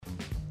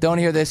Don't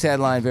hear this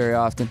headline very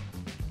often,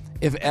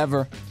 if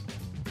ever.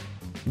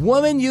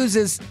 Woman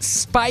uses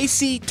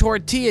spicy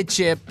tortilla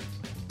chip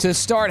to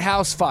start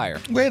house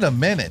fire. Wait a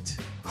minute.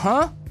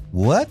 Huh?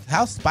 What?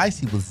 How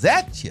spicy was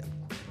that chip?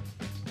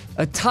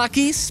 A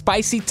Takis,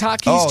 spicy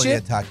Takis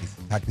chip? Yeah, Takis.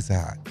 Takis are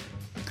hot.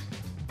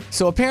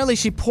 So apparently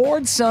she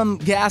poured some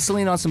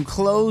gasoline on some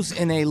clothes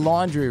in a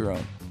laundry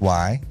room.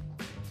 Why?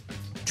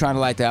 Trying to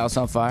light the house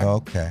on fire.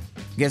 Okay.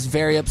 Gets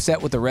very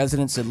upset with the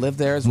residents that live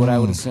there is what I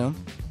would assume.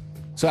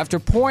 So after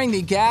pouring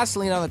the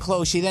gasoline on the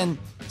clothes, she then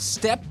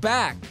stepped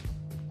back,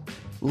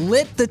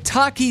 lit the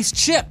Takis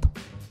chip,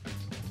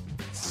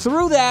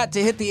 threw that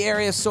to hit the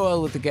area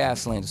soil with the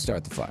gasoline to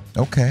start the fire.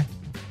 Okay.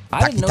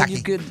 I didn't know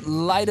you could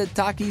light a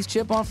Takis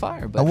chip on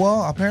fire. But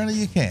well, apparently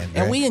you can.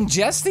 and we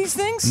ingest these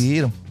things? You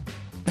eat them.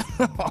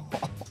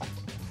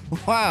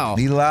 Wow.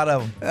 Eat a lot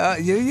of them. Are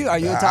you a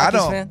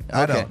Takis fan?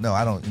 I don't. No,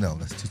 I don't. No,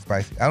 that's too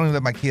spicy. I don't even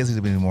let my kids eat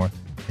them anymore.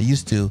 I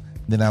used to.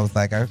 Then I was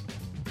like,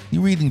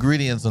 you read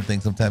ingredients on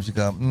things. Sometimes you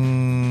go,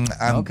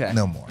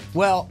 no more.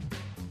 Well,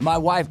 my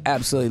wife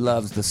absolutely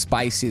loves the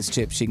spiciest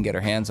chips she can get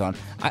her hands on.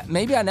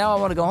 Maybe now I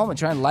want to go home and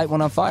try and light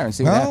one on fire and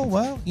see what happens.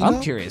 Well,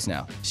 I'm curious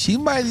now. She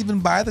might even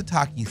buy the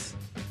Takis.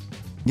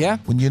 Yeah?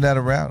 When you're not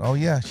around. Oh,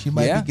 yeah. She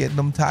might be getting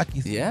them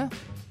Takis. Yeah.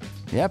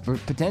 Yeah,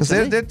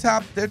 potentially.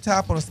 Because they're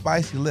top on a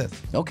spicy list.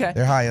 Okay.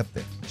 They're high up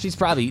there. She's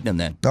probably eating them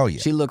then. Oh, yeah.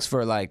 She looks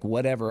for like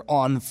whatever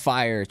on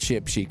fire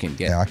chip she can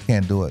get. Yeah, I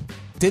can't do it.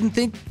 Didn't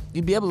think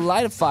you'd be able to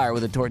light a fire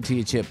with a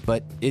tortilla chip,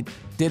 but it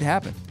did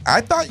happen.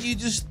 I thought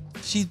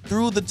she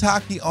threw the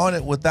Taki on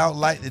it without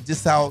light. It's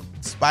just how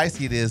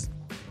spicy it is.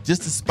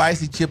 Just the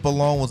spicy chip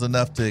alone was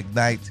enough to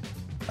ignite.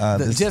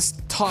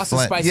 Just toss a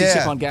spicy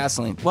chip on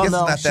gasoline. Well,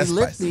 no, she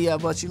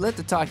lit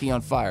the Taki on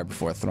fire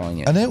before throwing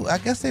it. And I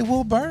guess they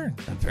will burn.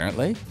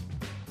 Apparently.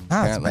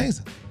 It's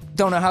amazing.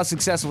 Don't know how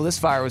successful this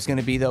fire was going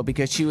to be, though,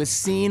 because she was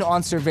seen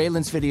on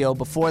surveillance video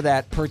before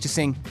that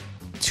purchasing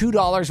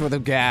 $2 worth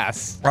of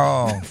gas.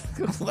 Oh.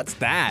 What's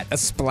that? A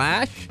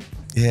splash?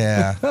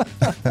 Yeah.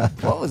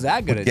 What was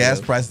that going to do?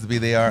 Gas prices be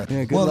they are.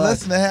 Yeah, well, luck.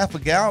 less than a half a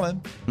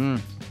gallon.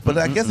 But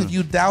I guess if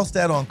you douse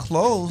that on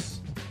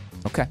clothes,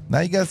 okay, now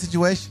you got a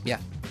situation. Yeah.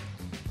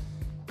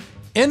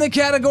 In the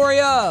category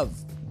of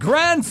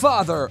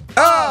grandfather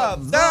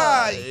of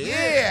the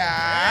year,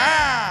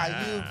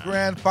 you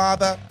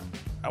grandfather.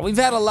 We've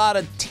had a lot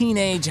of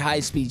teenage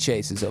high-speed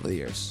chases over the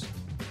years,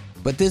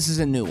 but this is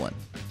a new one.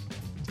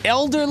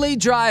 Elderly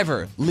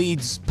driver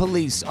leads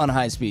police on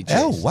high-speed chase.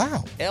 Oh,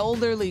 wow.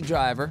 Elderly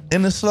driver.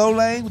 In the slow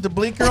lane with the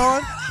blinker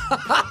on?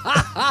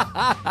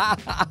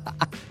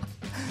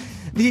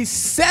 The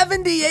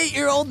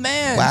 78-year-old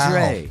man, wow.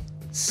 Dre.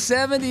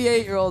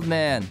 78-year-old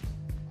man.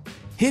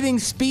 Hitting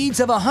speeds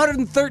of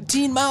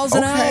 113 miles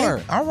an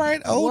hour. All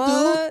right, old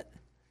dude.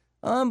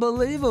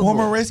 Unbelievable.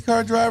 Former race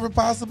car driver,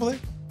 possibly?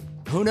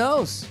 Who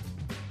knows?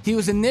 He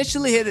was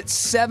initially hit at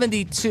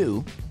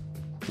 72,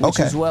 which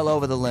was well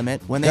over the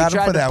limit. When they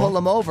tried to pull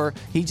him over,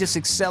 he just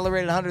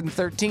accelerated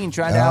 113,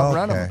 trying to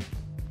outrun him.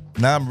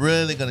 Now I'm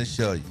really going to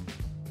show you.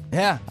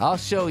 Yeah, I'll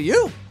show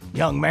you,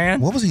 young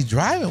man. What was he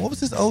driving? What was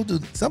this old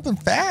dude? Something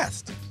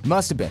fast.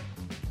 Must have been.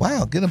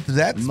 Wow, get him to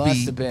that speed.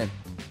 Must have been.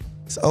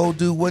 This old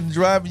dude wasn't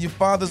driving your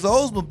father's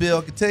Oldsmobile,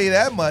 I can tell you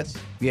that much.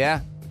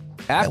 Yeah.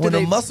 After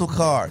the muscle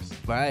cars.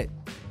 Right.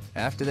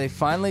 After they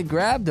finally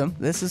grabbed him,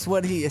 this is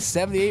what a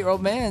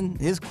 78-year-old man,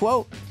 his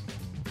quote,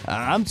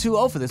 "I'm too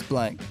old for this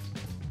blank."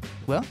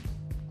 Well.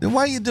 Then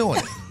why are you doing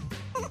it?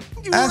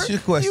 Ask your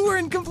question. You were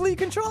in complete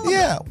control of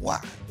it.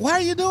 Why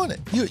are you doing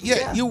it?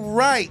 You're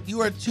right.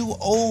 You are too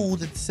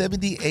old at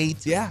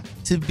 78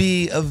 to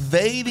be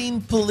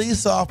evading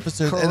police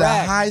officers in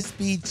a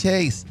high-speed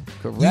chase.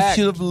 Correct. You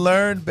should have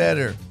learned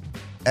better.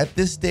 At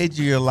this stage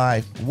of your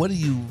life, what are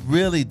you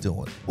really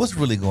doing? What's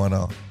really going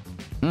on?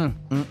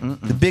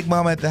 The big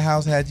mama at the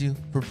house had you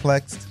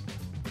perplexed.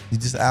 You're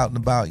just out and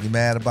about. You're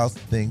mad about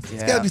some things.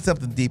 It's got to be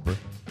something deeper.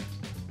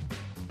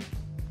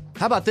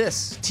 How about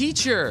this?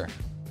 Teacher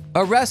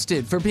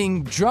arrested for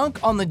being drunk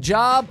on the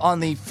job on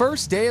the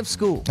first day of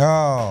school.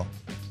 Oh.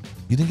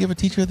 You didn't give a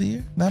teacher of the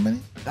year nominee?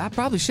 I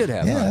probably should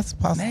have. Yeah, that's a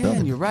possibility.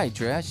 Man, you're right,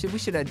 Dre. We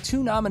should have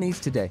 2 nominees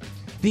today.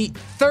 The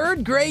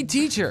third grade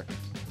teacher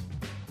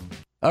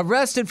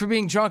arrested for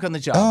being drunk on the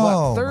job.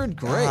 Oh, third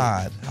grade.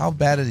 God. How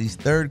bad are these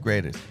third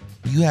graders?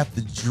 You have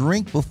to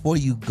drink before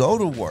you go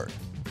to work.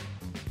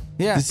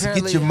 Yeah, just to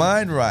get your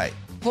mind right.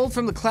 Pulled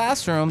from the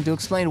classroom to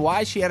explain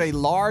why she had a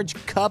large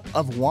cup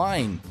of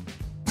wine.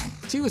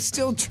 She was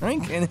still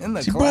drinking in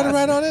the class. She brought it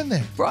right on in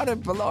there. Brought a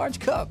large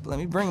cup. Let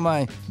me bring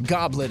my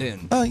goblet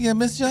in. Oh, yeah,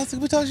 Miss Johnson,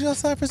 can we talk to you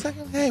outside for a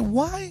second? Hey,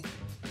 why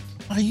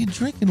are you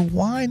drinking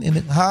wine in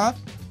it? Huh?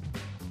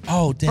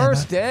 Oh, damn.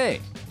 First day.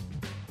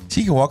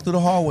 She can walk through the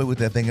hallway with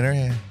that thing in her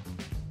hand.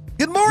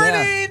 Good morning!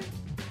 Yeah.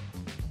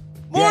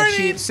 Morning! Yeah,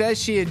 she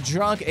says she had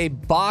drunk a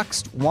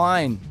boxed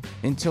wine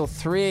until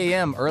 3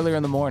 a.m. earlier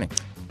in the morning.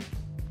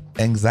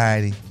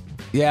 Anxiety.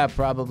 Yeah,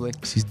 probably.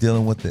 She's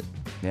dealing with it.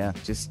 Yeah,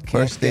 just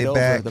can't get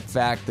over the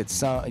fact that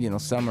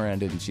summer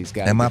ended and she's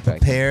got. Am I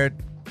prepared?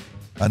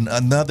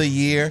 Another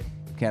year?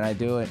 Can I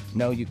do it?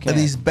 No, you can't. Are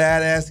these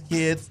badass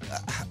kids?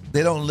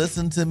 They don't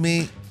listen to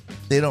me.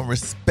 They don't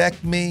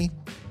respect me.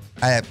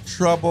 I have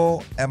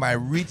trouble. Am I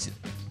reaching?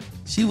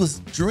 She was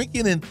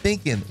drinking and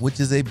thinking, which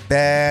is a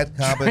bad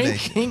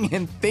combination. Drinking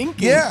and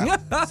thinking. Yeah,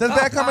 it's a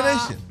bad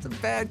combination. It's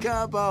a bad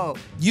combo.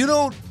 You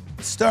don't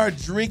start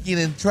drinking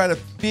and try to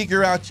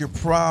figure out your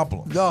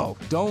problem. No,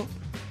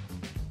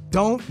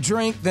 don't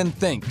drink, then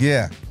think.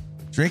 Yeah.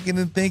 Drinking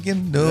and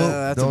thinking, no,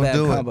 That's don't a bad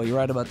do combo. it. You're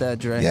right about that,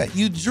 Dre. Yeah,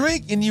 you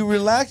drink and you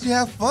relax, you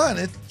have fun.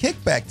 It's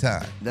kickback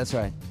time. That's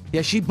right.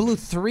 Yeah, she blew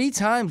 3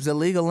 times the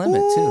legal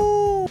limit, too.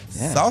 Ooh,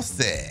 Yeah.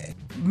 saucy.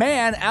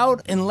 Man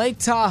out in Lake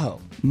Tahoe,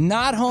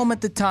 not home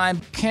at the time,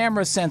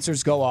 camera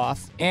sensors go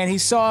off, and he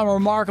saw a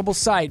remarkable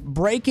sight.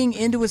 Breaking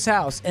into his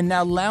house and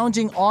now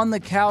lounging on the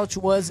couch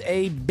was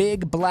a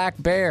big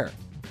black bear.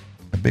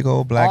 A big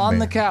old black on bear.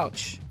 the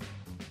couch,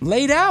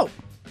 laid out.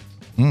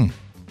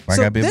 Why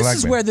So gotta be a this black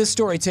is bear? where this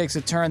story takes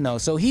a turn, though.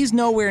 So he's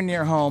nowhere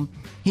near home.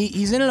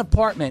 He's in an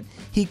apartment.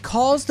 He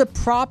calls the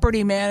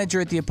property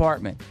manager at the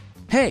apartment.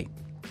 Hey,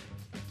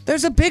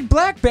 there's a big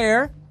black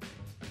bear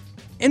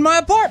in my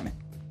apartment.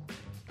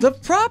 The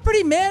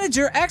property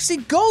manager actually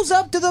goes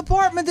up to the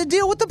apartment to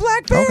deal with the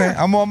black bear. Okay,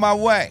 I'm on my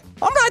way.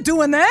 I'm not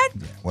doing that.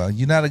 Well,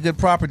 you're not a good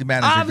property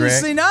manager,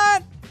 Obviously Greg.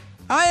 not.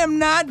 I am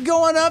not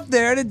going up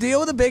there to deal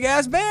with a big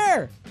ass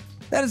bear.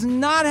 That is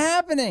not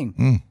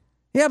happening.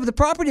 Yeah, but the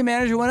property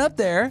manager went up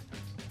there,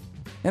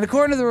 and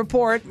according to the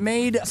report,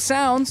 made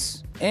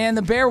sounds, and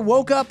the bear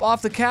woke up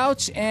off the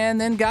couch and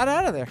then got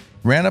out of there.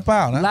 Ran up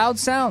out, huh? Loud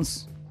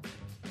sounds.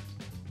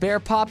 Bear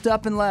popped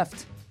up and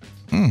left.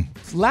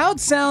 Loud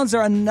sounds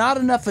are not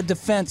enough a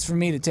defense for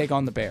me to take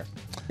on the bear.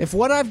 If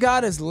what I've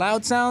got is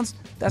loud sounds,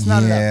 that's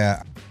not enough.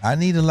 Yeah, I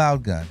need a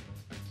loud gun.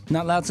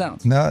 Not loud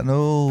sounds.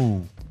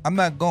 No, I'm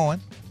not going.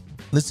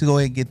 Let's go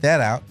ahead and get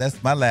that out.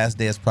 That's my last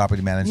day as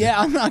property manager. Yeah,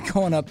 I'm not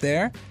going up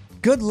there.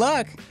 Good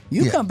luck.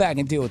 You come back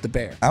and deal with the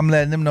bear. I'm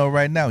letting them know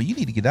right now. You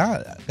need to get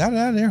out of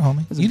there,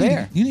 homie. There's a You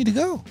bear. need to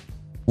go.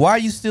 Why are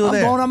you still I'm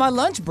there? going on my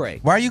lunch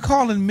break. Why are you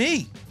calling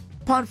me?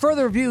 Upon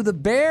further review, the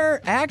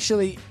bear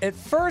actually at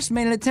first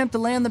made an attempt to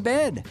lay on the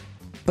bed,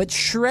 but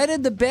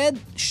shredded the bed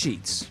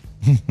sheets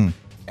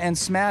and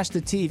smashed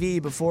the TV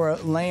before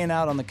laying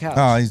out on the couch.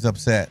 Oh, he's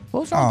upset.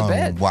 What's wrong with the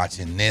bed?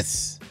 Watching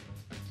this.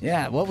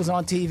 Yeah, what was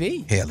on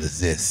TV? Hell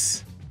is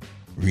this?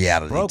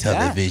 Reality Broke that.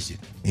 television.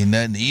 Ain't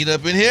nothing to eat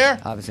up in here?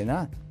 Obviously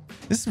not.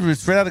 This is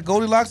straight out of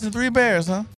Goldilocks and Three Bears, huh?